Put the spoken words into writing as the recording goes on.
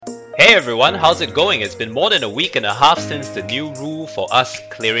Hey everyone, how's it going? It's been more than a week and a half since the new rule for us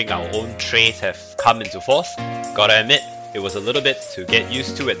clearing our own trays have come into force. Gotta admit, it was a little bit to get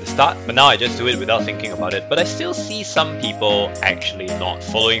used to at the start, but now I just do it without thinking about it. But I still see some people actually not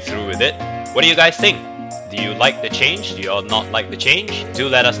following through with it. What do you guys think? Do you like the change? Do you all not like the change? Do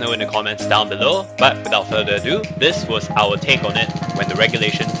let us know in the comments down below. But without further ado, this was our take on it when the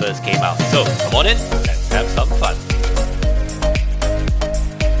regulation first came out. So come on in, let's have some fun.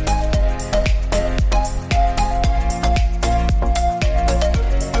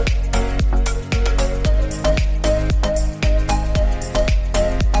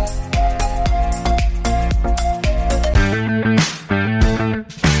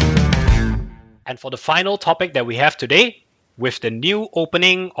 And for the final topic that we have today, with the new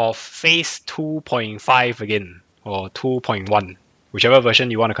opening of Phase 2.5 again, or 2.1, whichever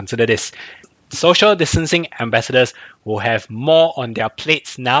version you want to consider this, social distancing ambassadors will have more on their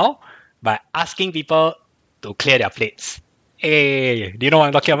plates now by asking people to clear their plates. Hey, do you know what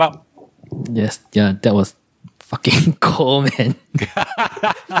I'm talking about? Yes, yeah, that was fucking cool, man.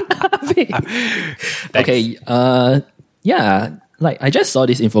 Okay, yeah, like I just saw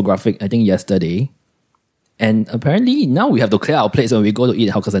this infographic, I think yesterday, and apparently now we have to clear our plates when we go to eat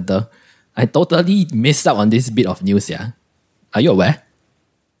at hawker center. I totally missed out on this bit of news, yeah. Are you aware?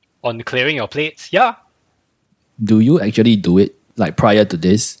 On clearing your plates? Yeah. Do you actually do it, like prior to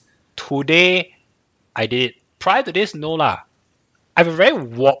this? Today, I did it. Prior to this, no lah. I have a very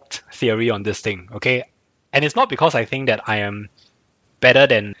warped theory on this thing, okay? And it's not because I think that I am better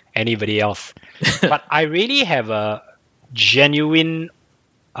than anybody else. But I really have a genuine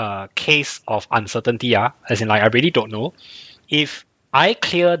case of uncertainty, as in like I really don't know. If I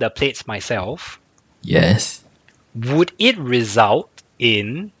clear the plates myself, Yes. would it result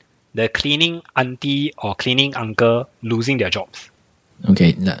in the cleaning auntie or cleaning uncle losing their jobs?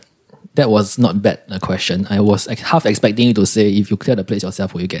 Okay, that was not bad a question. I was half expecting you to say if you clear the plates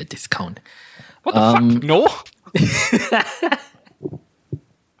yourself, will you get a discount? What the fuck? No?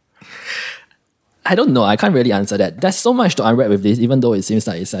 I don't know. I can't really answer that. There's so much to unwrap with this, even though it seems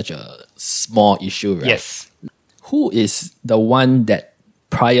like it's such a small issue, right? Yes. Who is the one that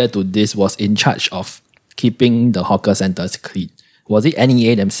prior to this was in charge of keeping the hawker centers clean? Was it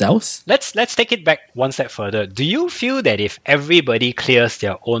NEA themselves? Let's take it back one step further. Do you feel that if everybody clears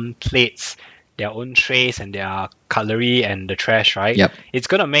their own plates, their own trays and their cutlery and the trash, right? Yep. It's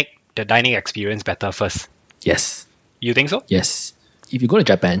going to make the dining experience better first. Yes. You think so? Yes. If you go to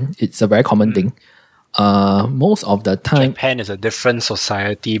Japan, it's a very common thing. Most of the time... Japan is a different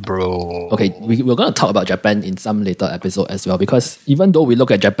society, bro. Okay, we're going to talk about Japan in some later episode as well, because even though we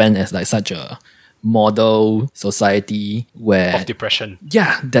look at Japan as like such a model society where... Of depression.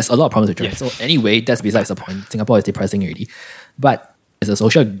 Yeah, there's a lot of problems with Japan. Yes. So anyway, that's besides the point. Singapore is depressing already. But as a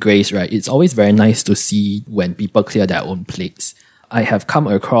social grace, right, it's always very nice to see when people clear their own plates. I have come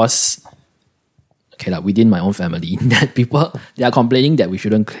across... Okay, like within my own family, that people, they are complaining that we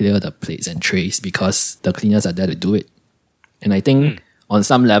shouldn't clear the plates and trays because the cleaners are there to do it. And I think on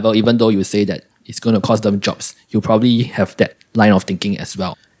some level, even though you say that it's going to cost them jobs, you probably have that line of thinking as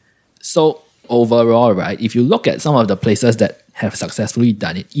well. So overall, right, if you look at some of the places that have successfully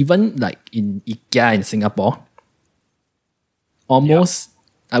done it, even like in IKEA in Singapore, almost,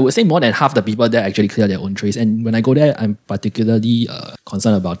 I would say more than half the people there actually clear their own trays. And when I go there, I'm particularly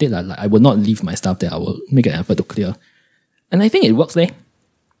concerned about it. Like I will not leave my stuff there. I will make an effort to clear. And I think it works there.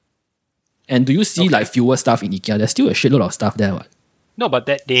 And do you see like fewer stuff in IKEA? There's still a shitload of stuff there. What? No, but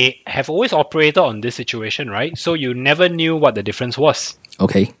that they have always operated on this situation, right? So you never knew what the difference was.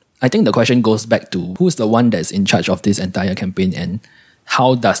 Okay. I think the question goes back to who's the one that's in charge of this entire campaign and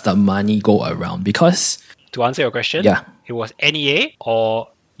how does the money go around? Because... To answer your question, yeah, it was NEA or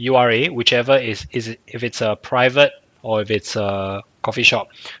URA, whichever is if it's a private or if it's a coffee shop.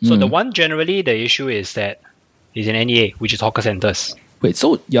 So the one generally the issue is that is in NEA, which is hawker centers. Wait,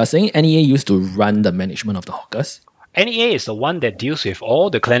 so you're saying NEA used to run the management of the hawkers? NEA is the one that deals with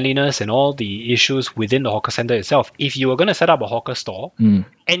all the cleanliness and all the issues within the hawker center itself. If you were going to set up a hawker store,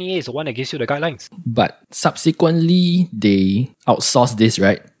 NEA is the one that gives you the guidelines. But subsequently, they outsourced this,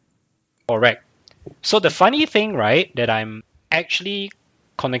 right? Correct. So the funny thing, right, that I'm actually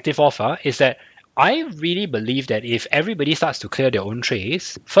connective of is that I really believe that if everybody starts to clear their own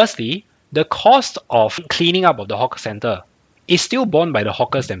trays, firstly, the cost of cleaning up of the hawker center is still borne by the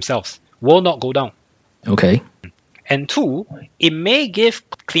hawkers themselves, will not go down. Okay. And two, it may give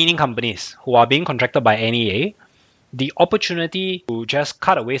cleaning companies who are being contracted by NEA the opportunity to just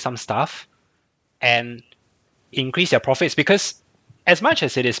cut away some stuff and increase their profits, because as much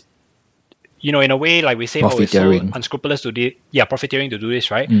as it is in a way, like we say, it's so Profiteering. unscrupulous to do, profiteering to do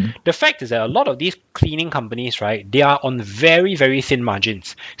this, right? The fact is that a lot of these cleaning companies, right, they are on very, very thin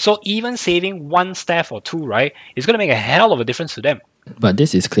margins. So even saving one staff or two, right, is going to make a hell of a difference to them. But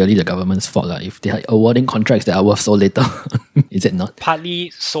this is clearly the government's fault if they are awarding contracts that are worth so little. Is it not?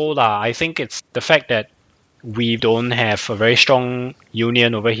 Partly so, I think it's the fact that we don't have a very strong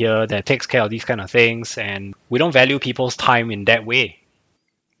union over here that takes care of these kind of things, and we don't value people's time in that way.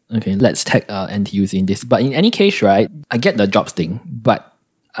 Okay, let's tag NTUC in this. But in any case, right, I get the jobs thing, but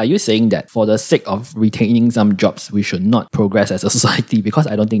are you saying that for the sake of retaining some jobs, we should not progress as a society? Because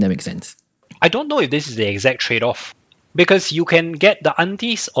I don't think that makes sense. I don't know if this is the exact trade-off. Because you can get the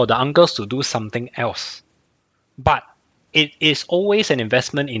aunties or the uncles to do something else. But it is always an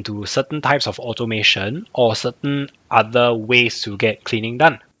investment into certain types of automation or certain other ways to get cleaning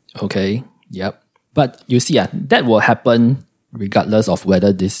done. Okay, yep. But you see, that will happen regardless of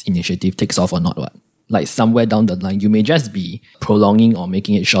whether this initiative takes off or not. What? Like somewhere down the line, you may just be prolonging or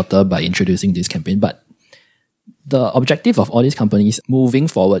making it shorter by introducing this campaign. But the objective of all these companies moving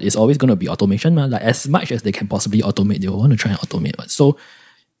forward is always going to be automation. Like as much as they can possibly automate, they will want to try and automate. So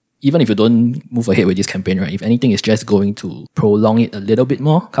even if you don't move ahead with this campaign, right, if anything, it's just going to prolong it a little bit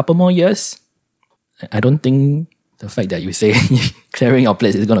more, couple more years. I don't think the fact that you say clearing your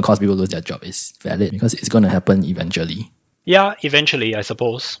plates is going to cause people to lose their job is valid, because it's going to happen eventually. Yeah, eventually, I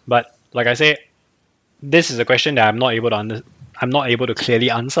suppose. But like I say, this is a question that I'm not able to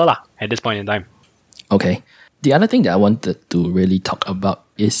clearly answer at this point in time. Okay. The other thing that I wanted to really talk about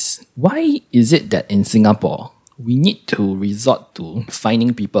is, why is it that in Singapore we need to resort to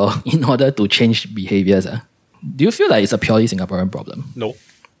fining people in order to change behaviors? Do you feel like it's a purely Singaporean problem? No.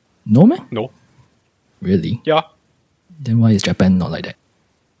 No, man? No. Really? Yeah. Then why is Japan not like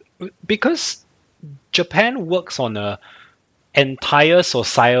that? Because Japan works on a entire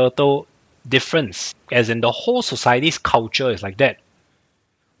societal difference, as in the whole society's culture is like that.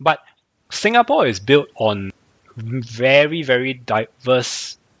 But Singapore is built on very, very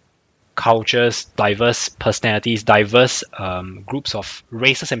diverse cultures, diverse personalities, diverse groups of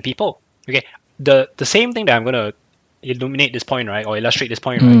races and people. Okay, the same thing that I'm going to illuminate this point, right, or illustrate this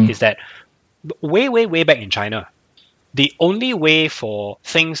point, right, is that way, way, way back in China, the only way for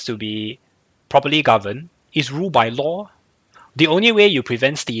things to be properly governed is rule by law. The only way you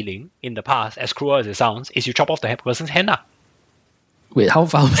prevent stealing in the past, as cruel as it sounds, is you chop off the person's hand. Wait, how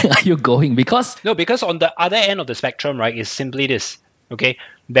far back are you going? Because on the other end of the spectrum, right, is simply this. Okay,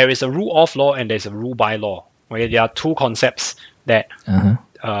 there is a rule of law and there's a rule by law. Okay, there are two concepts that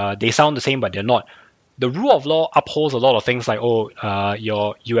they sound the same, but they're not. The rule of law upholds a lot of things like,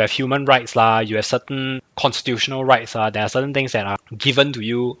 you have human rights, you have certain constitutional rights, there are certain things that are given to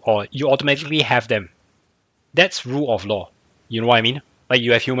you or you automatically have them. That's rule of law. You know what I mean? Like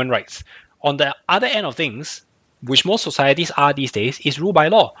you have human rights. On the other end of things, which most societies are these days, is rule by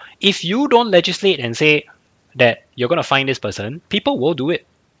law. If you don't legislate and say that you're going to fine this person, people will do it.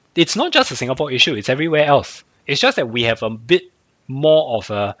 It's not just a Singapore issue, it's everywhere else. It's just that we have a bit more of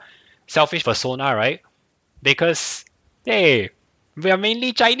a selfish persona, right? Because, hey, we are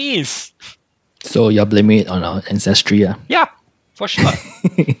mainly Chinese. So you're blaming it on our ancestry, Yeah, for sure.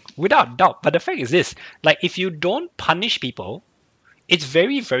 Without doubt. But the fact is this, like if you don't punish people, it's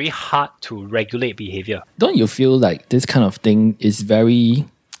very, very hard to regulate behavior. Don't you feel like this kind of thing is very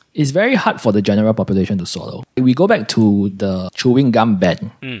hard for the general population to swallow? We go back to the chewing gum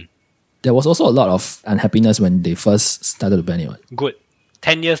ban. There was also a lot of unhappiness when they first started to ban it. Good.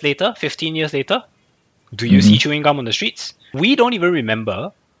 10 years later, 15 years later, do you see chewing gum on the streets? We don't even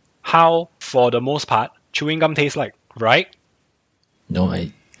remember how, for the most part, chewing gum tastes like, right? No,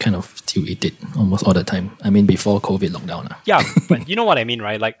 I kind of still eat it almost all the time. I mean, before COVID lockdown. Yeah, but you know what I mean,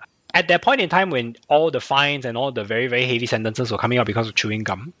 right? Like, at that point in time when all the fines and all the very, very heavy sentences were coming out because of chewing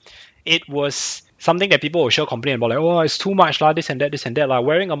gum, it was something that people will sure complain about, like, oh, it's too much, this and that. Like,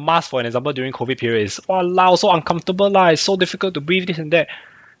 wearing a mask, for an example, during COVID period is, so uncomfortable, it's so difficult to breathe, this and that.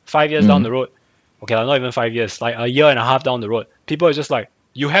 5 years down the road, okay, not even 5 years, like a year and a half down the road, people are just like,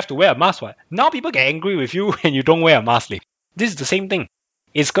 you have to wear a mask, what? Now people get angry with you and you don't wear a mask. This is the same thing.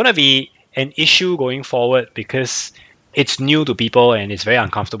 It's going to be an issue going forward because it's new to people and it's very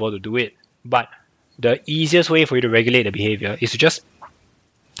uncomfortable to do it. But the easiest way for you to regulate the behavior is to just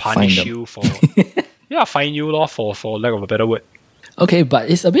punish you for... fine you for lack of a better word. Okay, but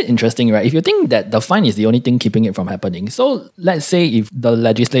it's a bit interesting, right? If you think that the fine is the only thing keeping it from happening, so let's say if the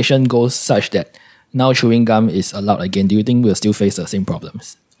legislation goes such that now chewing gum is allowed again, do you think we'll still face the same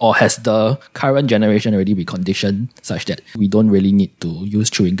problems? Or has the current generation already been conditioned such that we don't really need to use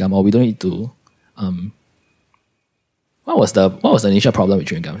chewing gum, or we don't need to What was the initial problem with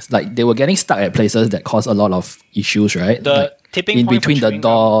chewing gums? Like they were getting stuck at places that caused a lot of issues, right? The like, tipping in point between for the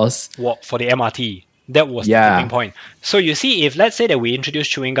doors. for the MRT. That was the tipping point. So you see, if let's say that we introduce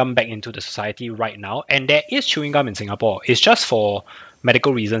chewing gum back into the society right now, and there is chewing gum in Singapore, it's just for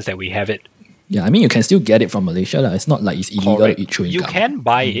medical reasons that we have it. Yeah, I mean you can still get it from Malaysia. It's not like it's illegal Correct. to eat chewing You gum. can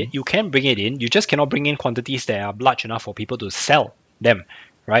buy it, you can bring it in, you just cannot bring in quantities that are large enough for people to sell them,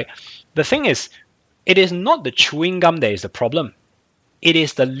 right? The thing is, it is not the chewing gum that is the problem. It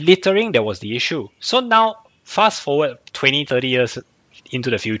is the littering that was the issue. So now, fast forward 20, 30 years into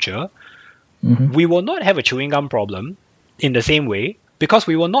the future, we will not have a chewing gum problem in the same way because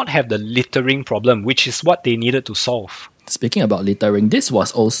we will not have the littering problem, which is what they needed to solve. Speaking about littering, this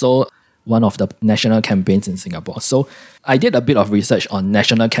was also one of the national campaigns in Singapore. So I did a bit of research on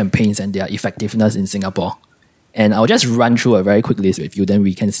national campaigns and their effectiveness in Singapore. And I'll just run through a very quick list with you, then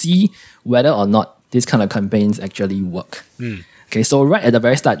we can see whether or not these kind of campaigns actually work. Okay, so right at the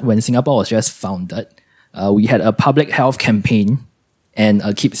very start, when Singapore was just founded, we had a public health campaign and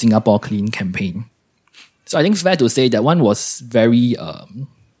a Keep Singapore Clean campaign. So I think it's fair to say that one was very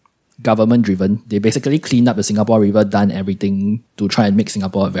government driven. They basically cleaned up the Singapore River, done everything to try and make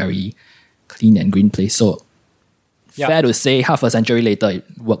Singapore a very clean and green place. So fair to say half a century later it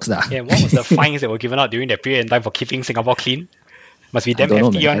works. Yeah, what was the fines that were given out during that period in time for keeping Singapore clean? Must be damn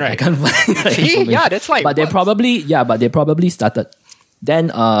hefty one, right? I can't find that See? information. Yeah, that's why. But they probably started. Then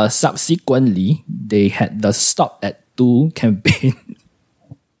subsequently they had the Stop at 2 campaign.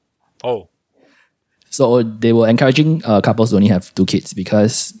 Oh. So they were encouraging couples to only have 2 kids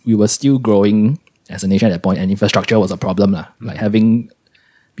because we were still growing as a nation at that point and infrastructure was a problem. Like having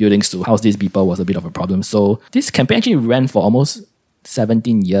buildings to house these people was a bit of a problem. So this campaign actually ran for almost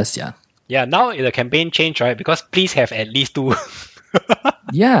 17 years. Yeah, now the campaign changed, right? Because please have at least 2.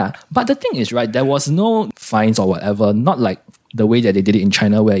 Yeah, but the thing is, right, there was no fines or whatever, not like the way that they did it in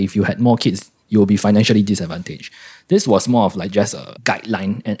China where if you had more kids, you'll be financially disadvantaged. This was more of like just a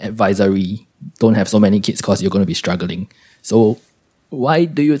guideline and advisory. Don't have so many kids because you're going to be struggling. So why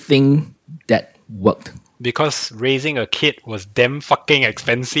do you think that worked? Because raising a kid was damn fucking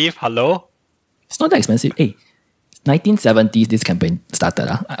expensive. Hello? It's not that expensive. Hey, 1970s this campaign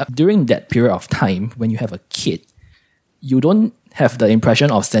started. During that period of time, when you have a kid, you don't have the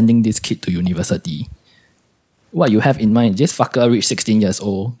impression of sending this kid to university. What you have in mind, this fucker reached 16 years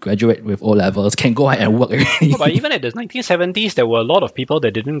old, graduate with O-levels, can go ahead and work already. But even at the 1970s, there were a lot of people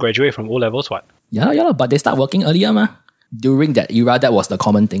that didn't graduate from O-levels, what? Yeah, but they start working earlier, ma. During that era, that was the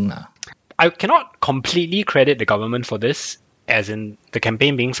common thing, lah. I cannot completely credit the government for this, as in the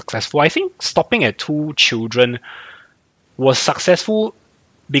campaign being successful. I think stopping at 2 children was successful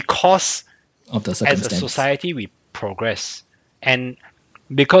because of the as circumstance. a society we progress. And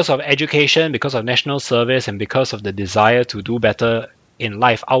because of education, because of national service, and because of the desire to do better in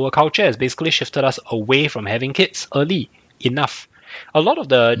life, our culture has basically shifted us away from having kids early enough. A lot of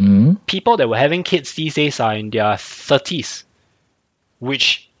the people that were having kids these days are in their 30s,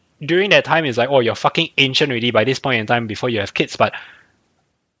 which during that time is like, oh, you're fucking ancient already by this point in time before you have kids. But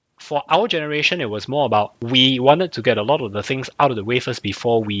for our generation, it was more about we wanted to get a lot of the things out of the way first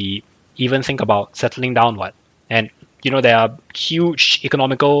before we even think about settling down. And there are huge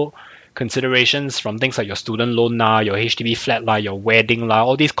economical considerations from things like your student loan, your HDB flat, your wedding,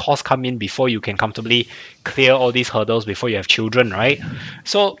 all these costs come in before you can comfortably clear all these hurdles before you have children, right?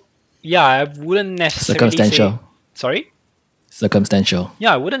 So, yeah, I wouldn't necessarily Circumstantial. Sorry? Circumstantial.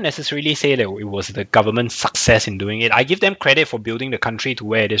 Yeah, I wouldn't necessarily say that it was the government's success in doing it. I give them credit for building the country to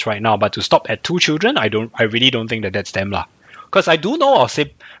where it is right now, but to stop at 2 children, I really don't think that that's them, lah. Because I do know of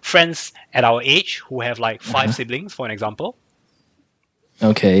friends at our age who have like 5 siblings, for an example.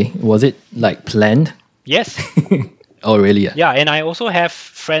 Okay. Was it like planned? Yes. Oh, really? Yeah, and I also have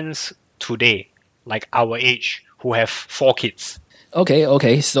friends today, like our age, who have 4 kids.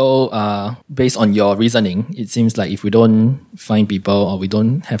 Okay. So, based on your reasoning, it seems like if we don't find people or we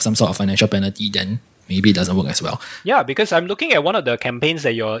don't have some sort of financial penalty, then maybe it doesn't work as well. Yeah, because I'm looking at one of the campaigns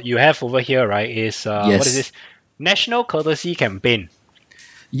that you have over here, right? Is Yes. What is this? National Courtesy Campaign.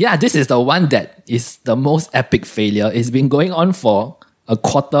 Yeah, this is the one that is the most epic failure. It's been going on for a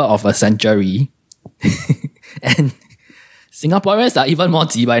quarter of a century. And Singaporeans are even more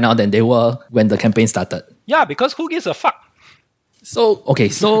jibai now than they were when the campaign started. Yeah, because who gives a fuck? So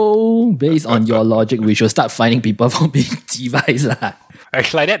based on your logic, we should start finding people for being jibais lah.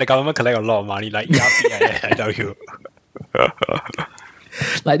 Like that, the government collect a lot of money. Like, yeah, I tell you.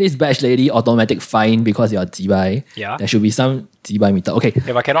 Like this batch lady automatic fine because you're zibai. Yeah. There should be some zibai meter. Okay.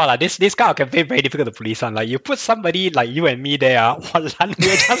 Yeah, but cannot lah. This kind of campaign very difficult to police on. Like you put somebody like you and me there, we're just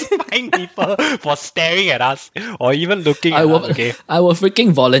fine people for staring at us or even looking at us. Okay. I will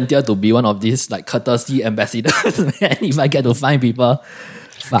freaking volunteer to be one of these like courtesy ambassadors, man, if I get to find people.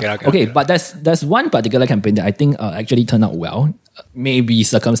 But, okay, but there's one particular campaign that I think actually turned out well. Maybe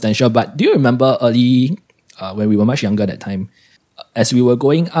circumstantial, but do you remember early when we were much younger that time, as we were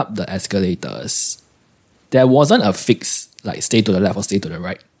going up the escalators, there wasn't a fix like stay to the left or stay to the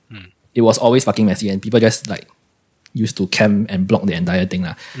right. It was always fucking messy and people just like used to camp and block the entire thing.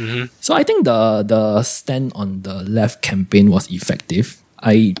 So I think the stand on the left campaign was effective.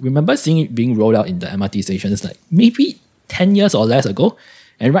 I remember seeing it being rolled out in the MRT stations like maybe 10 years or less ago.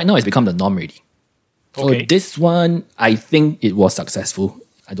 And right now it's become the norm already. So this one, I think it was successful.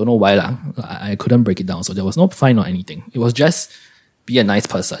 I don't know why lah. I couldn't break it down. So there was no fine or anything. It was just be a nice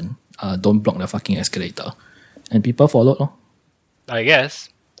person. Don't block the fucking escalator. And people followed. I guess.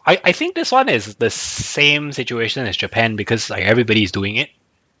 I think this one is the same situation as Japan because like everybody's doing it.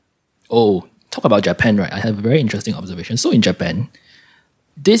 Oh, talk about Japan, right? I have a very interesting observation. So in Japan,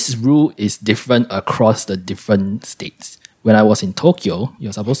 this rule is different across the different states. When I was in Tokyo,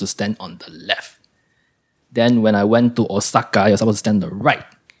 you're supposed to stand on the left. Then when I went to Osaka, you're supposed to stand on the right.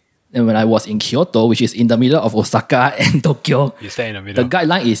 Then when I was in Kyoto, which is in the middle of Osaka and Tokyo, you stay in the middle. The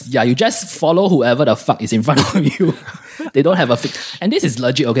guideline is, you just follow whoever the fuck is in front of you. They don't have a fix. And this is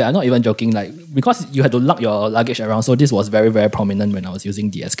legit, okay? I'm not even joking. Like, because you had to lug your luggage around, so this was very, very prominent when I was using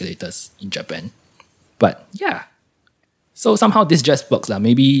the escalators in Japan. But yeah. So somehow this just works.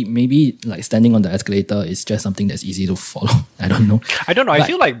 Maybe like standing on the escalator is just something that's easy to follow. I don't know. I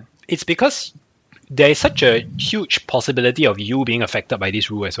feel like it's because there is such a huge possibility of you being affected by this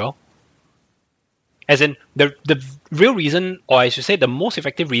rule as well. As in, the real reason, or I should say the most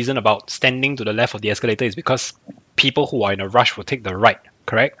effective reason about standing to the left of the escalator is because people who are in a rush will take the right,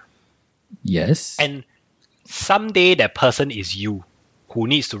 correct? Yes. And someday that person is you who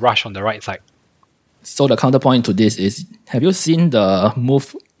needs to rush on the right side. So the counterpoint to this is, have you seen the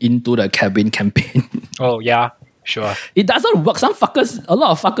move into the cabin campaign? Oh, yeah. Sure. It doesn't work. A lot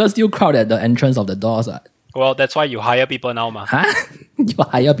of fuckers still crowd at the entrance of the doors. Well, that's why you hire people now, ma. Huh? You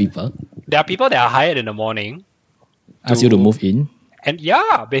hire people? There are people that are hired in the morning. Ask you to move in? And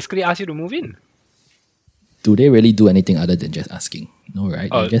yeah, basically ask you to move in. Do they really do anything other than just asking? No,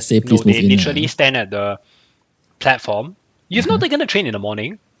 right? They just say, please move in. They literally stand at the platform. You've not taken a train in the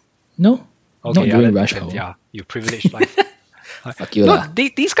morning? No. Okay, not during rush hour. Yeah, you privileged life. Fuck you lah.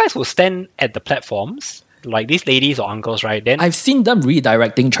 These guys will stand at the platforms, like these ladies or uncles, right? Then I've seen them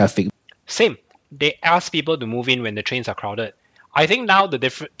redirecting traffic. Same. They ask people to move in when the trains are crowded. I think now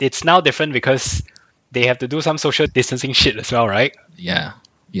it's now different because they have to do some social distancing shit as well, right? Yeah.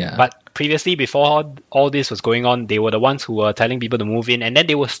 But previously, before all this was going on, they were the ones who were telling people to move in, and then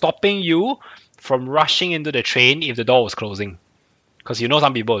they were stopping you from rushing into the train if the door was closing. Because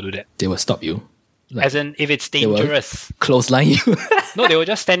some people will do that. They will stop you. Like, as in, if it's dangerous. Clothesline you. No, they will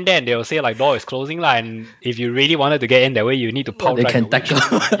just stand there and they will say like, door is closing lah, and if you really wanted to get in that way, you need to power they can tackle.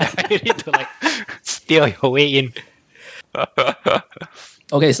 You need to like steal your way in.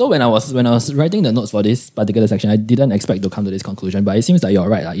 Okay, so when I was writing the notes for this particular section, I didn't expect to come to this conclusion, but it seems like you're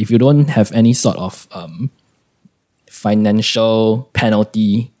right. If you don't have any sort of financial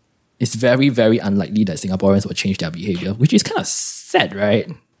penalty, it's very, very unlikely that Singaporeans will change their behavior, which is kind of sad, right?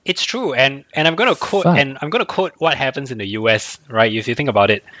 It's true, and I'm gonna quote what happens in the US, right? If you think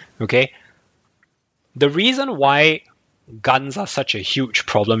about it, okay, the reason why guns are such a huge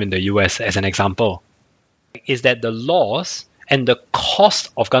problem in the US, as an example, is that the laws and the cost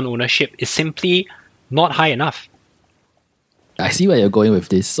of gun ownership is simply not high enough. I see where you're going with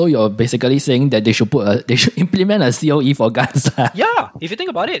this. So you're basically saying that they should implement a COE for guns. Yeah, if you think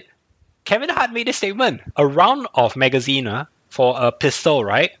about it, Kevin Hart made this statement: a round of magazine for a pistol,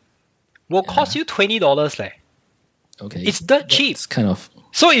 right, will cost you $20. Okay, it's dirt cheap. It's kind of.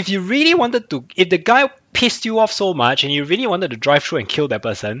 So if you really wanted to, if the guy pissed you off so much and you really wanted to drive through and kill that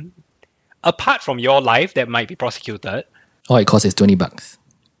person, apart from your life that might be prosecuted, all it costs is $20.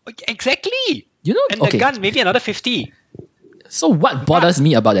 Exactly. And okay. The gun maybe another 50. So what bothers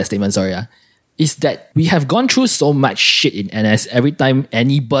me about that statement, is that we have gone through so much shit in NS every time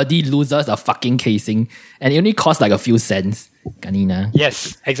anybody loses a fucking casing, and it only costs like a few cents. Kanina.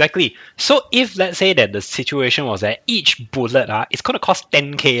 Yes, exactly. So if let's say that the situation was that each bullet it's gonna cost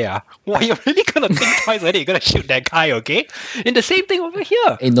 10k well, you're really gonna think twice whether you're gonna shoot that guy, okay? And the same thing over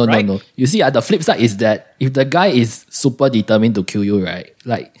here. No. You see, the flip side is that if the guy is super determined to kill you, right?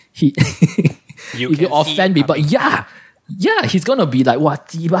 Like if you offend people, Yeah, he's gonna be like, what,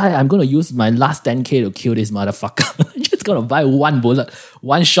 T-Bye, I'm gonna use my last 10k to kill this motherfucker. Just gonna buy one bullet,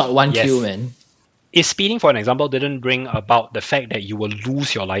 one shot, one Yes. kill, man. If speeding, for an example, didn't bring about the fact that you will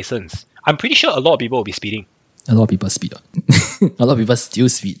lose your license, I'm pretty sure a lot of people will be speeding. A lot of people speed on. A lot of people still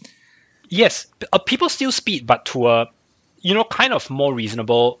speed. Yes, people still speed, but to a, kind of more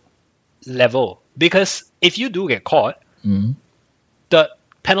reasonable level. Because if you do get caught, the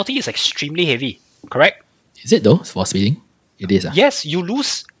penalty is extremely heavy, correct? Is it though, for speeding? It is. Yes, you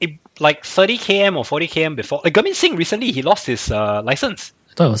lose like 30 km or 40 km before. Like Gurmeet Singh recently, he lost his license.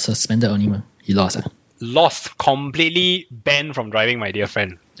 I thought it was suspended only, man. He lost. Lost, completely banned from driving, my dear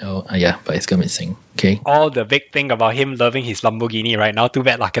friend. Oh, yeah, but it's Gurmeet Singh. Okay. All the big thing about him loving his Lamborghini right now, too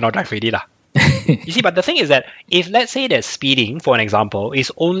bad lah, cannot drive already lah. You see, but the thing is that if let's say that speeding, for an example,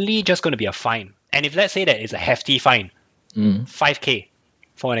 is only just going to be a fine, and if let's say that it's a hefty fine, 5k,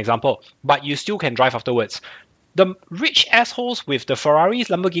 for an example, but you still can drive afterwards, the rich assholes with the Ferraris,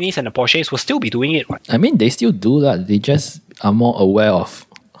 Lamborghinis, and the Porsches will still be doing it. Right? I mean, they still do that. They just are more aware of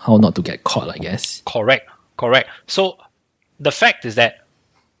how not to get caught, I guess. Correct. So the fact is that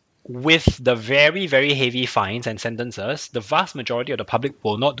with the very, very heavy fines and sentences, the vast majority of the public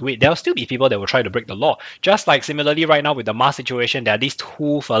will not do it. There will still be people that will try to break the law. Just like similarly right now with the mask situation, there are these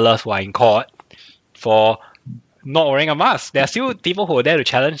two fellas who are in court for not wearing a mask. There are still people who are there to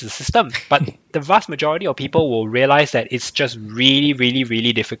challenge the system. But the vast majority of people will realize that it's just really, really,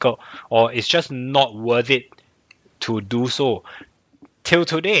 really difficult, or it's just not worth it to do so. Till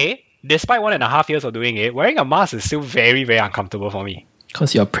today, despite 1.5 years of doing it, wearing a mask is still very, very uncomfortable for me.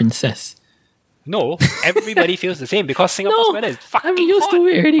 Because you're a princess. No, everybody feels the same because Singapore's weather is fucking I'm used hot. to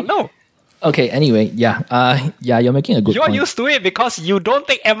it already. No. Okay, anyway, yeah, you're making a good You're point. used to it because you don't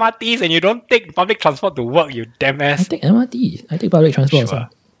take MRTs and you don't take public transport to work, you damn I ass. take MRT. I take public transport Sure. also.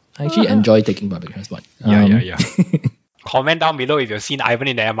 I actually enjoy taking public transport. Yeah. Comment down below if you've seen Ivan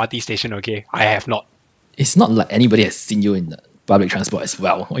in the MRT station, okay? I have not. It's not like anybody has seen you in the public transport as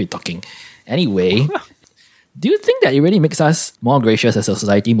well. What are you talking? Anyway, do you think that it really makes us more gracious as a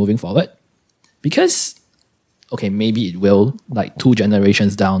society moving forward? Because, okay, maybe it will, like 2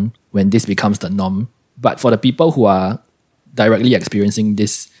 generations down, when this becomes the norm. But for the people who are directly experiencing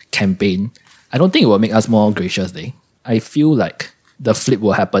this campaign, I don't think it will make us more gracious. I feel like the flip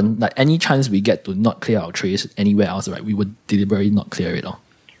will happen. Like any chance we get to not clear our trays anywhere else, right, we would deliberately not clear it all.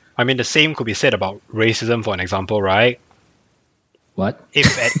 I mean, the same could be said about racism, for an example, right? What?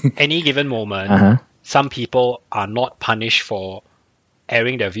 If at any given moment, some people are not punished for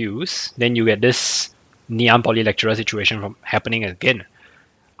airing their views, then you get this Ngee Ann Poly lecturer situation from happening again.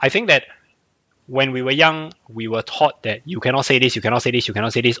 I think that when we were young, we were taught that you cannot say this, you cannot say this, you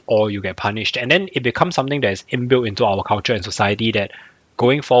cannot say this, or you get punished. And then it becomes something that is inbuilt into our culture and society that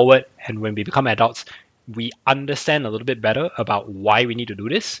going forward, and when we become adults, we understand a little bit better about why we need to do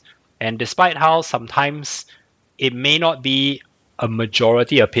this. And despite how sometimes it may not be a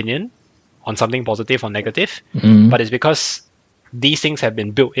majority opinion on something positive or negative, but it's because these things have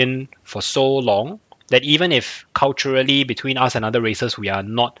been built in for so long that even if culturally between us and other races we are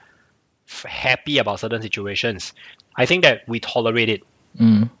not happy about certain situations, I think that we tolerate it.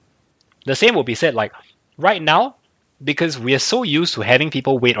 The same will be said like right now, because we are so used to having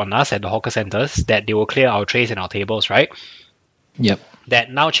people wait on us at the hawker centers that they will clear our trays and our tables, right? Yep.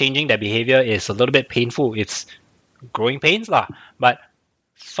 That now changing their behavior is a little bit painful. It's growing pains lah. But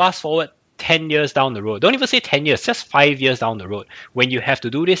fast forward 10 years down the road, don't even say 10 years, just 5 years down the road, when you have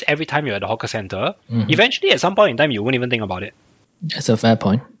to do this every time you're at the hawker center, eventually at some point in time you won't even think about it. That's a fair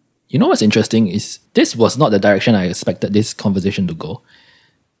point. You know what's interesting is this was not the direction I expected this conversation to go.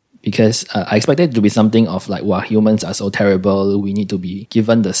 Because I expected it to be something of like, wow, humans are so terrible, we need to be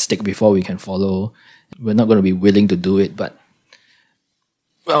given the stick before we can follow. We're not going to be willing to do it. But,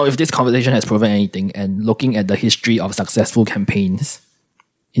 well, if this conversation has proven anything, and looking at the history of successful campaigns,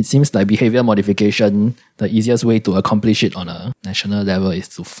 it seems like behavior modification, the easiest way to accomplish it on a national level is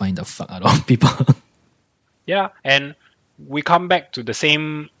to find the fuck out of people. Yeah, and we come back to the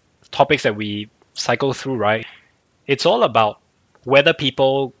same topics that we cycle through, right? It's all about whether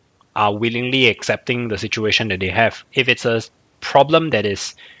people are willingly accepting the situation that they have. If it's a problem that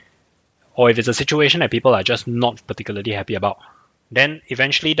is, or if it's a situation that people are just not particularly happy about, then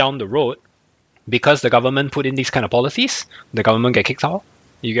eventually down the road, because the government put in these kind of policies, the government get kicked out.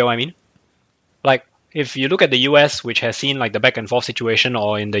 You get what I mean? Like, if you look at the US, which has seen like the back and forth situation,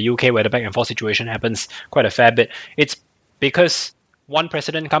 or in the UK where the back and forth situation happens quite a fair bit, it's because one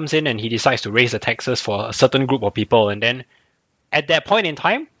president comes in and he decides to raise the taxes for a certain group of people, and then at that point in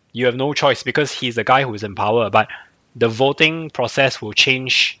time, you have no choice because he's the guy who is in power, but the voting process will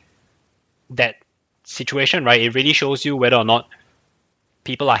change that situation, right, it really shows you whether or not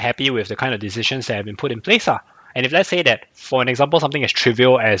people are happy with the kind of decisions that have been put in place. And if let's say that, for an example, something as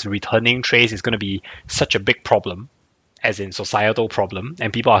trivial as returning trays is going to be such a big problem, as in societal problem,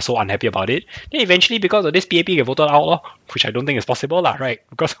 and people are so unhappy about it, then eventually because of this PAP get voted out, which I don't think is possible, right?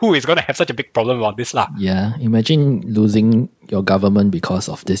 Because who is going to have such a big problem about this? Yeah, imagine losing your government because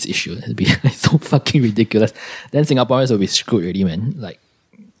of this issue. It'd be so fucking ridiculous. Then Singaporeans will be screwed already, man. Like,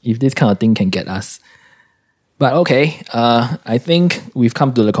 if this kind of thing can get us. But okay, I think we've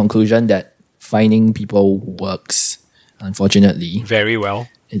come to the conclusion that finding people works, unfortunately. Very well.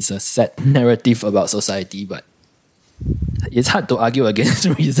 It's a set narrative about society, but it's hard to argue against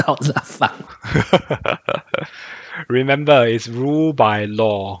results. Fuck. Remember, it's rule by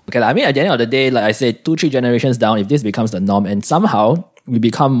law. Okay, I mean, at the end of the day, like I said, 2-3 generations down, if this becomes the norm and somehow we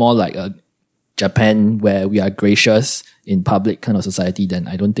become more like a Japan where we are gracious in public kind of society, then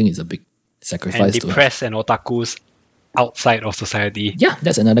I don't think it's a big sacrifice. And depressed and otakus outside of society. Yeah,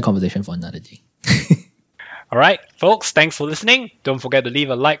 that's another conversation for another day. Alright, folks, thanks for listening. Don't forget to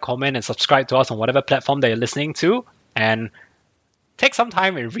leave a like, comment, and subscribe to us on whatever platform that you're listening to. And take some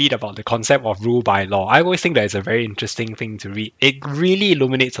time and read about the concept of rule by law. I always think that it's a very interesting thing to read. It really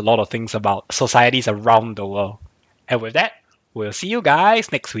illuminates a lot of things about societies around the world. And with that, we'll see you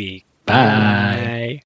guys next week. Bye.